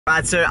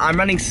Right, so I'm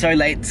running so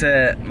late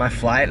to my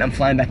flight. I'm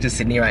flying back to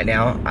Sydney right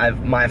now.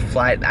 My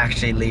flight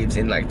actually leaves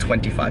in like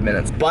 25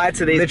 minutes. Bye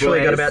to these Literally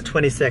boys. got about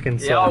 20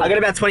 seconds. So. I got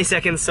about 20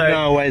 seconds, so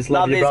no worries,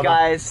 love you, these brother.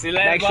 guys. See you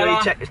later, Make sure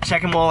you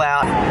check them all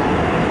out. In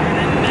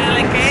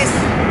any case,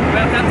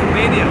 welcome to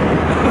video.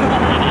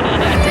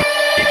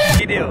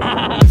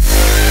 Video.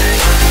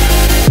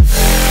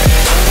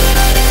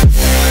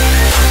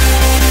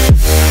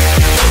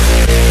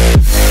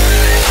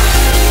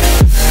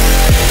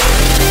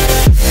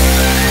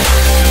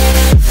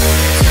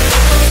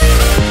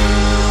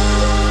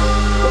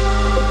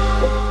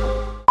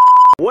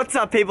 What's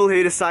up, people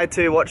who decide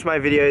to watch my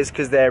videos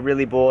because they're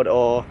really bored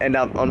or end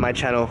up on my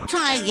channel?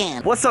 Try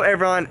again. What's up,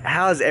 everyone?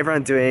 How's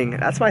everyone doing?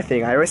 That's my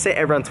thing. I always say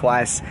everyone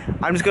twice.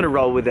 I'm just gonna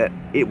roll with it.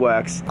 It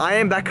works. I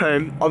am back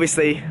home.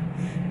 Obviously,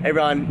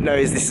 everyone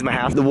knows this is my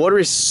house. The water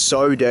is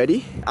so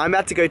dirty. I'm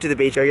about to go to the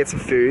beach, go get some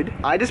food.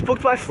 I just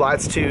booked my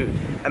flights to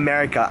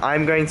America.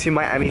 I'm going to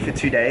Miami for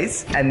 2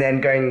 days and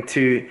then going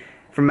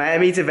from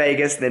Miami to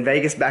Vegas, then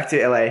Vegas back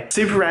to LA.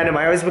 Super random.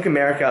 I always book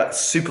America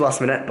super last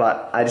minute,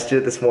 but I just did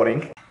it this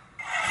morning.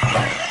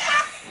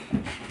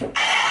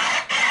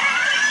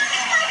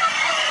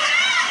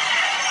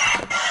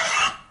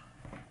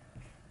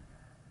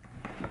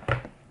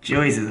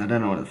 Jesus, I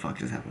don't know what the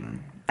fuck is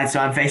happening. So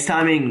I'm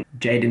FaceTiming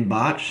Jaden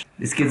Barch.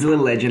 This kid's a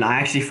little legend. I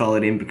actually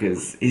followed him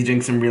because he's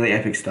doing some really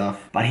epic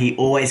stuff, but he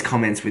always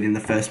comments within the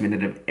first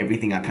minute of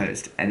everything I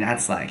post, and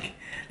that's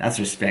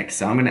respect.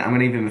 So I'm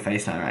gonna give him a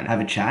FaceTime, right? Have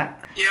a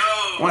chat. Yo!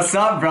 What's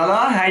up, brother?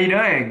 How you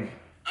doing?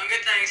 I'm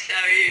good, thanks.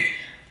 How are you?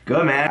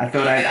 Good, man. I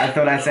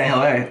thought I'd say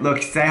hello.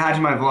 Look, say hi to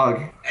my vlog.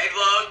 Hey,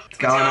 vlog. What's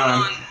going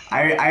on?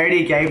 I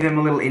already gave them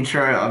a little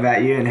intro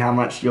about you and how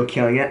much you're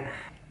killing it.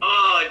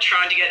 Oh,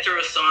 trying to get through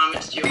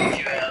assignments during a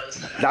few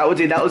hours. That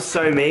was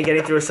so me,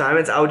 getting through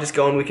assignments. I would just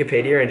go on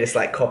Wikipedia and just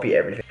like copy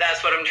everything.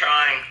 That's what I'm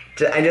trying.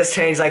 And just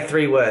change like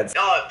 3 words.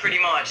 Oh, pretty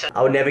much.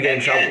 I would never get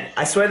in trouble. Yeah.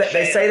 I swear that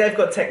they say they've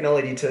got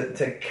technology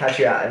to catch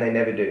you out and they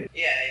never do.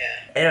 Yeah.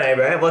 Anyway,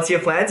 bro, what's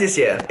your plans this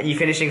year? Are you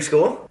finishing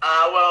school?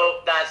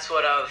 Well, that's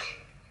what I've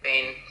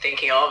been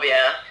thinking of,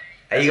 yeah.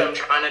 That's what I'm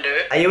trying to do.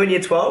 Are you in year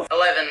 12?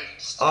 11.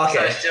 Okay.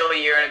 So still a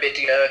year and a bit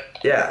to go.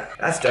 Yeah,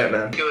 that's dope,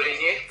 man. Good, in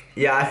you?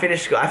 Yeah, I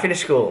finished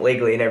school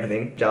legally and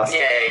everything, just.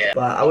 Yeah.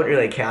 But I wouldn't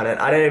really count it.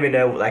 I don't even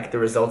know like the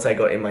results I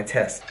got in my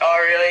test. Oh,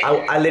 really?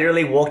 I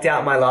literally walked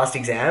out my last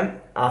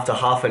exam after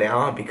half an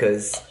hour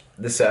because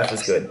the surf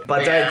was good.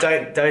 But Yeah.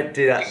 don't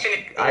do that.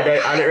 I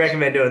don't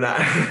recommend doing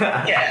that.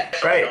 Yeah.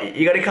 Bro,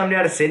 you got to come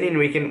down to Sydney and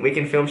we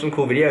can film some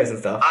cool videos and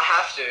stuff. I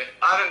have to.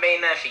 I haven't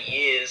been there for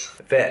years.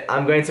 But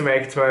I'm going to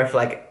America tomorrow for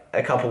like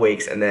a couple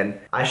weeks and then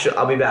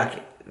I'll be back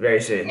very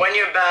soon. When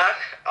you're back,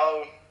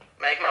 I'll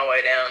make my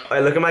way down.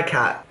 Oh, look at my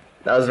cat.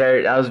 That was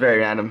very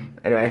random.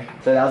 Anyway,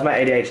 so that was my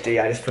ADHD.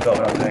 I just forgot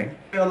what I was doing. I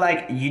feel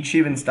like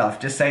YouTube and stuff.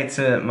 Just say it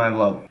to my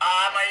vlog.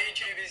 My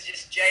YouTube is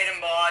just Jaden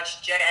Barch,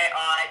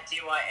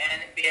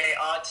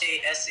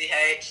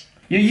 JAIDYNBARTSCH.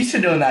 You're used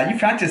to doing that. You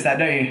practice that,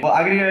 don't you? Well,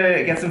 I'm gonna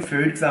go get some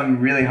food because I'm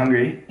really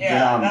hungry.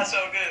 Yeah, but, that's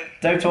all good.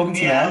 Dope talking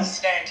to you, man.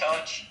 Stay in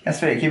touch. Yeah,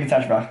 sweet. Keep in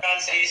touch, bro. Try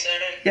and see you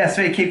soon. Yeah,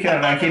 sweet. Keep going,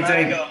 man.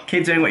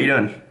 Keep doing what you're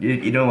doing. You're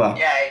doing well.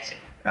 Yeah, you too.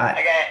 Right.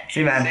 Okay. See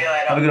you, man. See you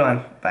later. Have a good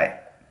one. Bye.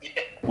 Yeah.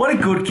 What a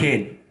good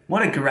kid.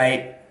 What a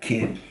great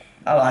kid.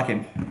 I like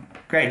him.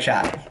 Great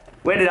chat.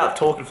 We ended up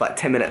talking for like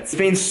 10 minutes. It's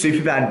been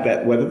super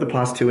bad weather the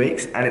past 2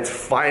 weeks and it's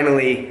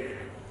finally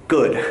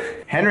good.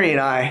 Henry and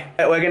I,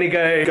 we're gonna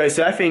go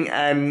surfing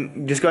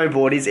and just go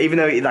boardies, even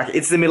though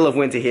it's the middle of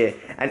winter here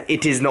and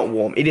it is not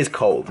warm, it is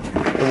cold.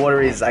 The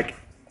water is like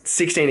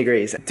 16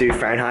 degrees. Dude,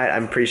 Fahrenheit,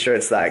 I'm pretty sure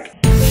it's like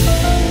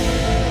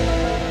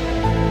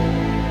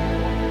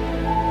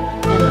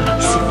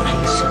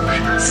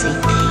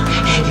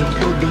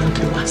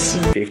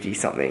 50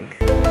 something.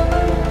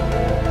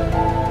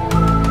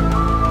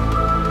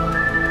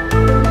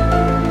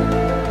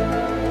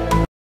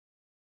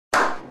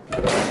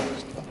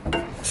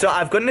 So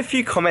I've gotten a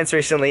few comments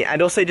recently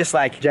and also just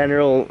like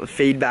general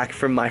feedback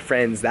from my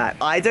friends that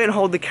I don't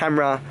hold the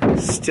camera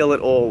still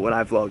at all when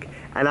I vlog.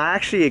 And I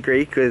actually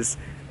agree because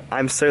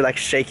I'm so like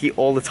shaky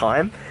all the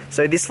time.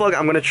 So this vlog,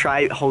 I'm gonna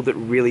try hold it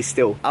really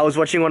still. I was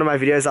watching one of my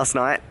videos last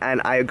night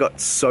and I got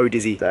so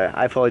dizzy. So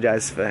I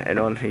apologize for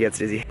anyone who gets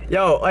dizzy.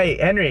 Yo, hey,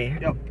 Henry.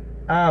 Yo.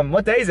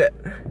 What day is it?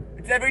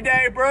 It's every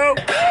day, bro.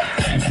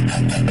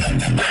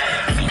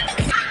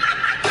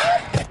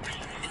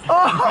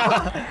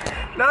 Oh!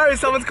 No,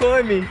 someone's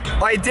calling me.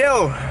 Hey,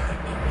 Dill.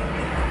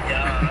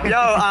 Yo,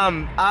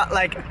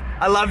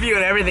 I love you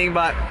and everything,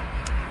 but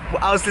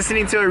I was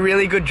listening to a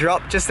really good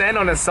drop just then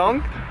on a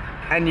song,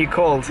 and you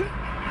called.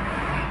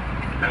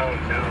 Oh,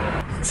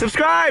 no.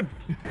 Subscribe!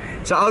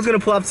 So I was gonna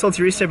pull up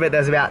Salty Rooster, but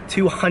there's about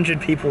 200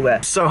 people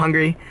there. So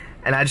hungry,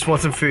 and I just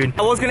want some food.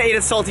 I was gonna eat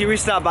at Salty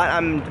Rooster, but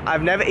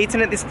I've never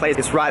eaten at this place.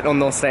 It's right on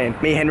North Stain.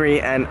 Me,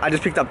 Henry, and I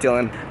just picked up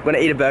Dylan. I'm gonna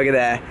eat a burger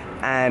there,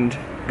 and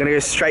I'm gonna go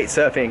straight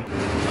surfing.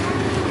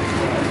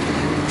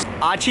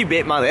 Archie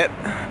bit my lip.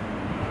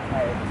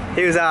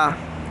 He was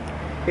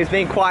He was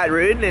being quite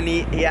rude, and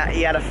he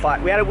had a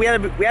fight. We had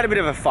a bit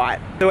of a fight.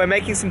 So we're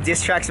making some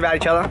diss tracks about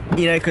each other.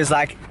 You know, because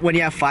like when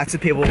you have fights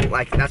with people,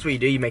 like that's what you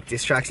do. You make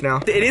diss tracks now.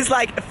 It is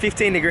like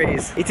 15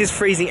 degrees. It is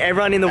freezing.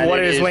 Everyone in the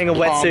water is wearing a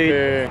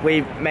wetsuit.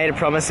 We made a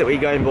promise that we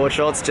go in board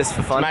shorts just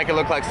for fun. To make it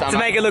look like summer. To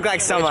make it look like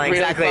summer, really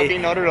exactly.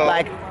 Fucking not at all.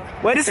 Like,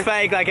 we're just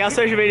fake. Like, our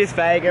social media is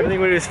fake. Everything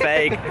we do is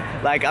fake.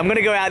 Like, I'm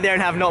gonna go out there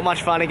and have not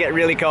much fun and get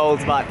really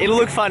cold, but it'll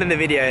look fun in the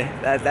video.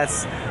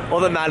 That's all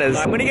that matters.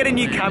 I'm gonna get a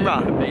new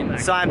camera,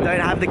 so I don't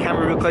have the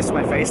camera real close to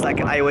my face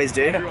like I always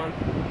do.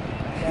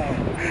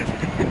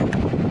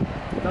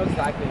 Dogs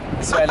like me.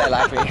 I swear they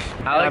like me.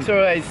 Alex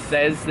always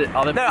says that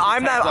other people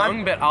I'm take not-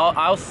 long, but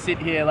I'll sit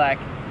here like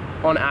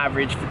on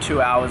average for 2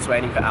 hours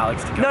waiting for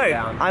Alex to come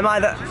down. I'm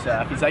either. to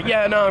surf. He's like,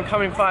 yeah, no, I'm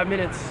coming in 5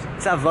 minutes.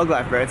 It's our vlog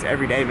life, bro. It's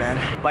every day, man.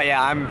 But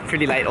yeah, I'm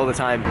pretty late all the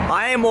time.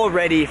 I am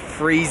already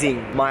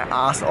freezing my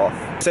ass off.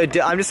 So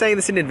I'm just saying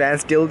this in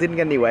advance. Dill didn't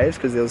get any waves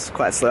because it was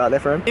quite slow out there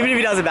for him. Even if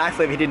he does a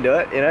backflip, he didn't do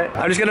it, you know?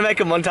 I'm just gonna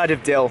make a montage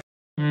of Dill.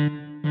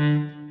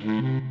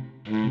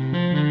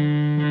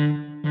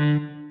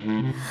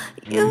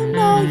 You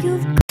know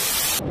you've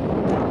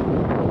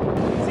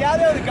See how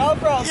there with the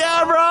GoPro?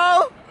 Yeah,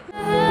 bro!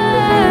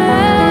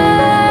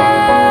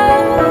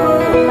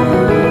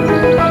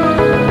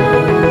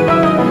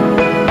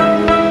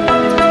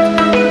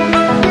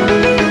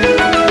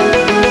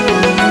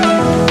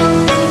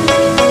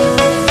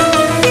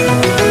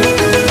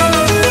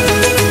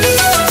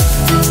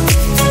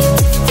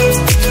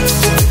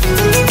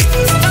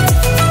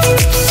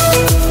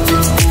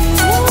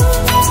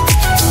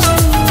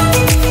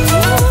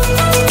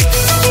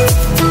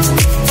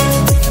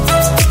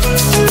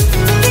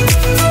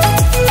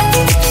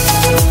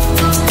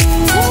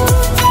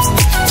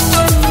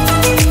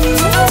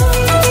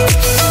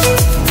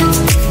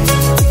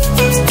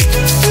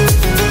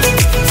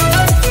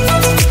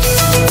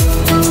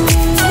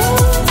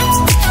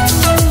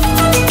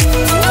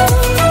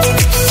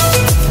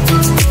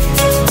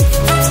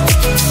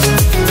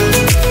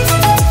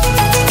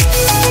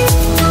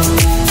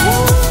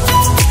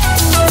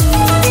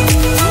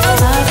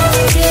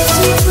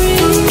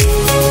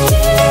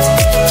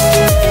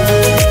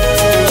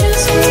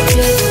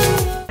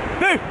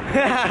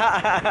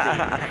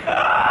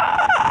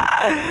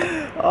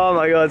 Oh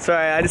my god,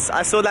 sorry,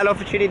 I saw that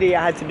opportunity,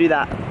 I had to do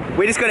that.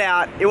 We just got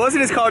out. It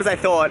wasn't as cold as I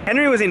thought.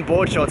 Henry was in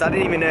board shorts. I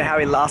didn't even know how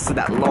he lasted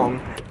that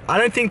long. I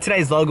don't think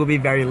today's vlog will be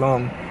very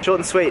long. Short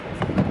and sweet.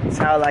 That's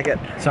how I like it.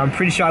 So I'm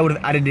pretty sure I would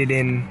have added it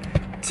in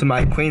to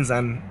my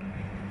Queensland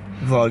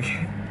vlog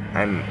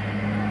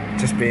and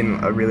just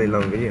been a really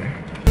long video.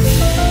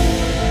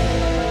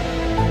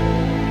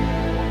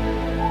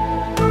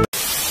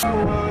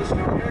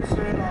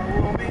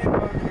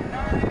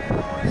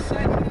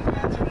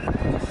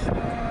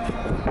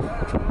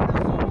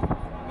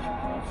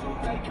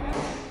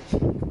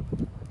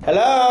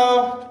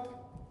 Hello?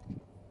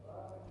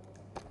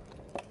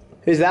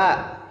 Who's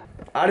that?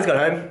 I just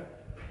got home.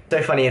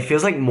 So funny, it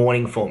feels like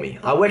morning for me.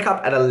 I woke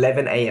up at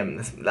 11 AM,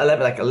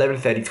 like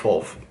 11:30,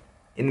 12,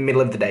 in the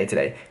middle of the day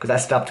today, because I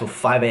stayed up till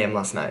 5 AM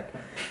last night.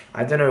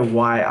 I don't know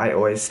why I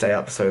always stay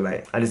up so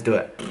late. I just do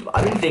it.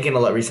 I've been thinking a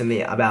lot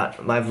recently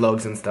about my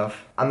vlogs and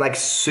stuff. I'm like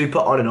super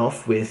on and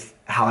off with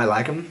how I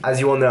like them.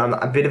 As you all know, I'm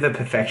a bit of a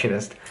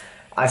perfectionist.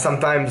 I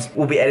sometimes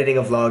will be editing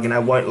a vlog and I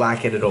won't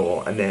like it at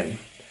all, and then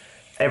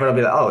everyone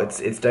will be like, oh,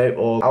 it's dope,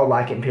 or I'll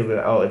like it, and people will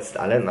be like, oh,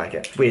 I don't like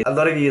it. It's weird. A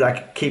lot of you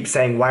like keep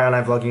saying, why aren't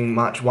I vlogging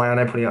much? Why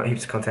aren't I putting out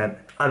heaps of content?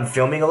 I'm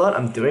filming a lot,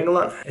 I'm doing a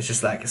lot. It's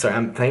just like, sorry,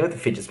 I'm playing with the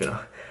fidget spinner.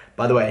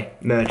 By the way,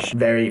 merch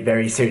very,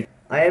 very soon.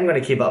 I am gonna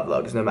keep up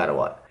vlogs no matter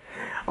what.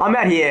 I'm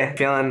out here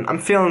I'm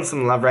feeling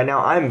some love right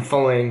now. I'm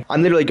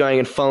literally going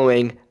and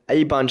following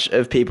a bunch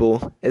of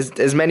people,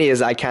 as many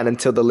as I can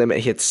until the limit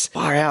hits.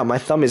 Far out, my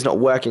thumb is not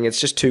working, it's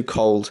just too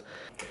cold.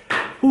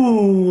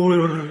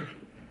 Ooh.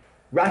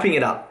 Wrapping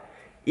it up.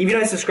 If you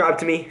don't subscribe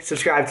to me,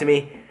 subscribe to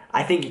me.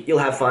 I think you'll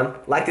have fun.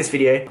 Like this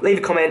video, leave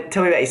a comment,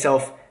 tell me about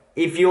yourself.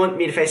 If you want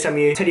me to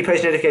FaceTime you, turn your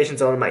post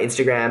notifications on my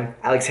Instagram,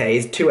 Alex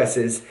Hayes, 2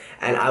 S's,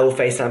 and I will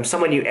FaceTime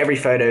someone new every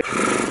photo.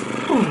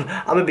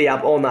 I'm gonna be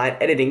up all night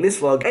editing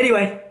this vlog.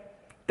 Anyway,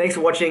 thanks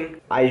for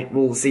watching. I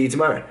will see you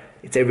tomorrow.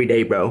 It's every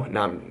day, bro.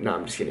 No,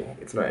 I'm just kidding.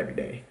 It's not every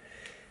day.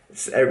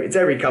 It's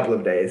every couple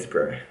of days,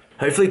 bro.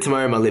 Hopefully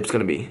tomorrow my lip's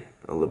gonna be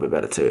a little bit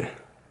better too.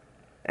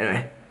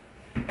 Anyway,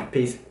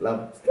 peace,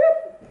 love.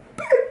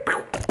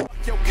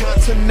 Your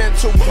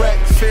continental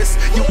breakfast,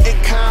 you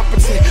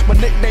incompetent. My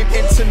nickname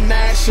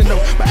international,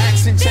 my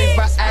accent changed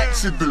by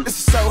accident. This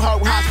is so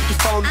hard, how you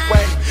phone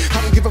away.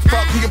 I don't give a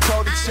fuck who your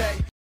protege.